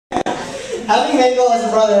Having Meghal as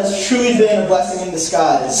a brother has truly been a blessing in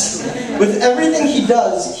disguise. With everything he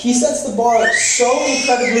does, he sets the bar so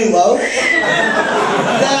incredibly low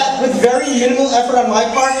that with very minimal effort on my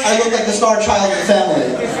part, I look like the star child of the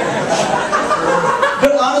family.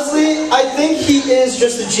 But honestly, I think he is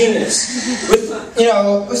just a genius.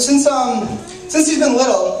 Since he's been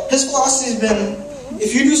little, his philosophy has been,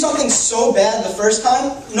 if you do something so bad the first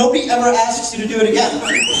time, nobody ever asks you to do it again.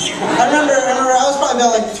 I remember I was probably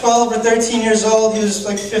about like 12 or 13 years old. He was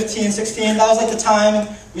like 15, 16. That was like the time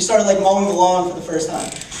we started like mowing the lawn for the first time.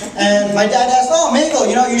 And my dad asked, "Oh, Meghal,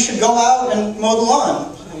 you should go out and mow the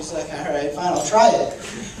lawn." And he's like, "All right, fine, I'll try it."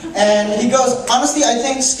 And he goes, "Honestly, I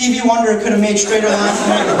think Stevie Wonder could have made straighter lines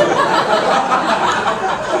than Meghal."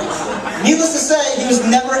 Needless to say, he was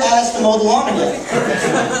never asked to mow the lawn again.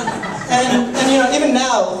 And even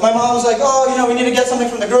now, my mom was like, "Oh, we need to get something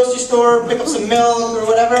from the grocery store, pick up some milk or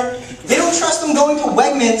whatever." They don't trust him going to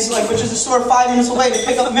Wegmans, which is a store 5 minutes away, to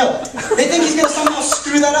pick up milk. They think he's going to somehow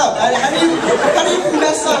screw that up. How do you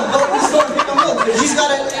mess up going to the store to pick up milk?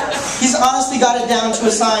 He's honestly got it down to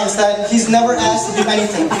a science that he's never asked to do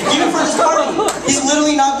anything. Even for this party, he's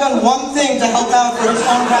literally not done one thing to help out for his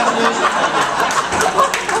own graduation.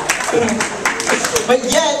 But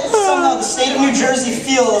yet, somehow the state of New Jersey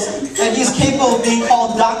feels that he's capable of being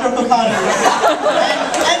called Dr. Pocani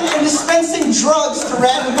and dispensing drugs to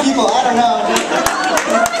random people. I don't know.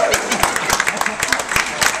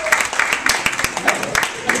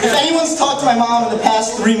 If anyone's talked to my mom in the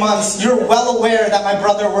past 3 months, you're well aware that my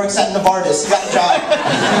brother works at Novartis. He got a job.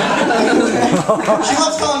 She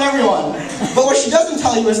loves telling everyone. But what she doesn't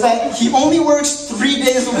tell you is that he only works 3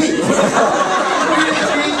 days a week.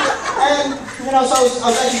 And so I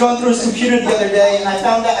was actually going through his computer the other day, and I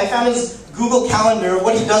found his Google Calendar of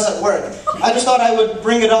what he does at work. I just thought I would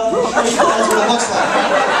bring it up and show you guys what it looks like.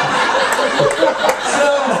 So,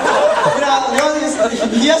 the only thing is,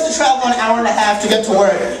 he has to travel an hour and a half to get to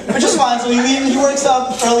work, which is fine. So he works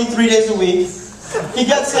up early 3 days a week. He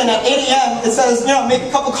gets in at 8 a.m. It says, make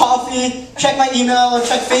a cup of coffee, check my email,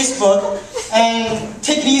 check Facebook, and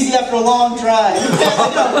take it easy after a long drive. You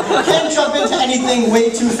can't jump into anything way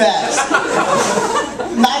too fast.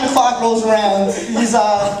 9 o'clock rolls around. He's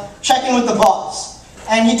checking with the boss.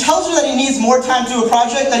 And he tells her that he needs more time to do a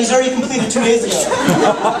project that he's already completed 2 days ago.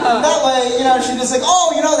 That way, she's just like,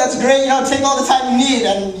 "Oh, that's great, take all the time you need,"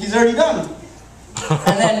 and he's already done.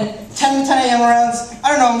 And then 10 a.m. around, I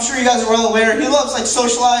don't know, I'm sure you guys are well aware, he loves like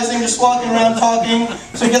socializing, just walking around talking,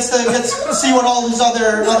 so he gets to see what all his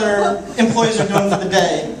other employees are doing for the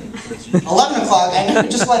day. 11 o'clock, and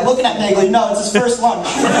just like looking at Meghal, it's his first lunch.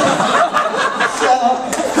 So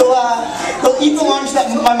he'll eat the lunch that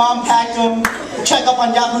my mom packed him, check up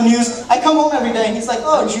on Yahoo News. I come home every day and he's like,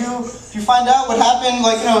 "Oh, did you find out what happened?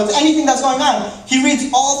 Anything that's going on." He reads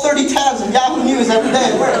all 30 tabs of Yahoo News every day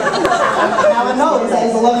at work. Now I know that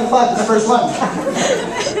it's 11 o'clock, his first lunch.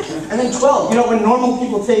 And then 12, when normal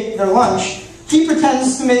people take their lunch, he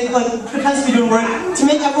pretends to be doing work to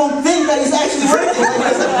make everyone think that he's actually working.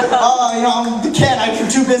 I'm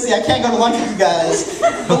too busy, I can't go to lunch with you guys.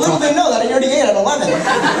 But little they know that I already ate at 11.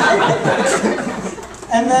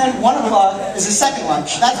 And then 1 o'clock is his second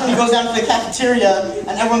lunch. That's when he goes down to the cafeteria,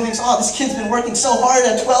 and everyone thinks, "Oh, this kid's been working so hard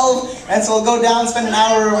at 12, and so he'll go down and spend an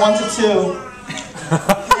hour 1 to 2.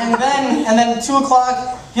 And then at 2 o'clock,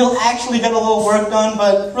 he'll actually get a little work done,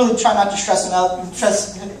 but really try not to stress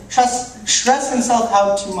himself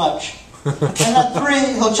out too much. And at 3,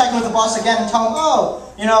 he'll check in with the boss again and tell him, "Oh,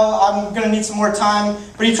 I'm gonna need some more time."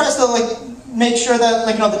 But he tries to make sure that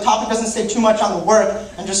the topic doesn't stay too much on the work,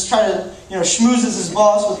 and just try to schmoozes his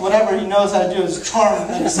boss with whatever he knows how to do. His charm,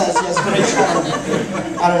 and he says he has great charm.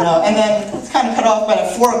 I don't know. And then it's kind of cut off, but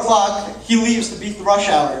at 4 o'clock he leaves to beat the rush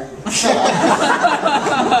hour. So,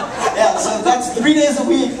 yeah, so that's 3 days a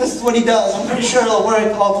week. This is what he does. I'm pretty sure it'll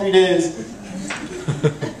work all 3 days.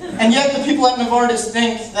 And yet the people at Novartis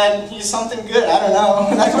think that he's something good. I don't know.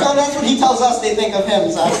 That's what he tells us they think of him.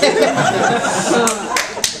 So.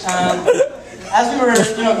 As we were,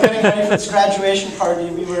 getting ready for this graduation party,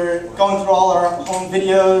 we were going through all our home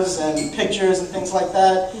videos and pictures and things like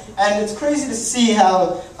that. And it's crazy to see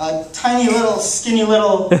how a tiny little, skinny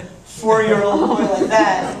little 4-year-old boy like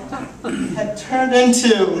that had turned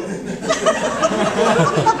into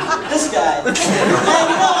this guy. And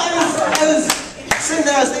I was sitting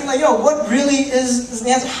there, I was thinking, what really is the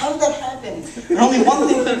answer? How did that happen? And only one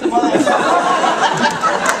thing came to mind.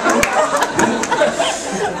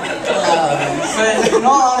 But in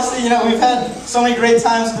all honesty, we've had so many great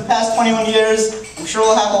times in the past 21 years. I'm sure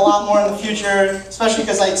we'll have a lot more in the future, especially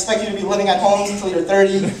because I expect you to be living at home until you're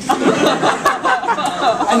 30.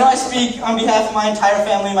 I know I speak on behalf of my entire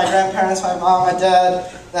family, my grandparents, my mom, my dad,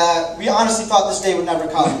 that we honestly thought this day would never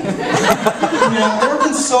come. You know, there have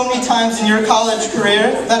been so many times in your college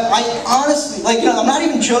career that I honestly, I'm not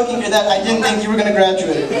even joking here, that I didn't think you were going to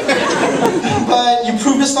graduate. But you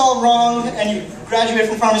proved us all wrong, and you graduated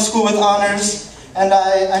from pharmacy school with honors. And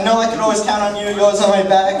I know I could always count on you. You always have my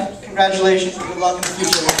back. Congratulations and good luck in the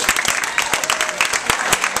future.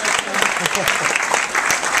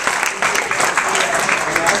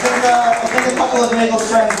 I think a couple of Meghal's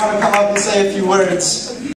friends want to come up and say a few words.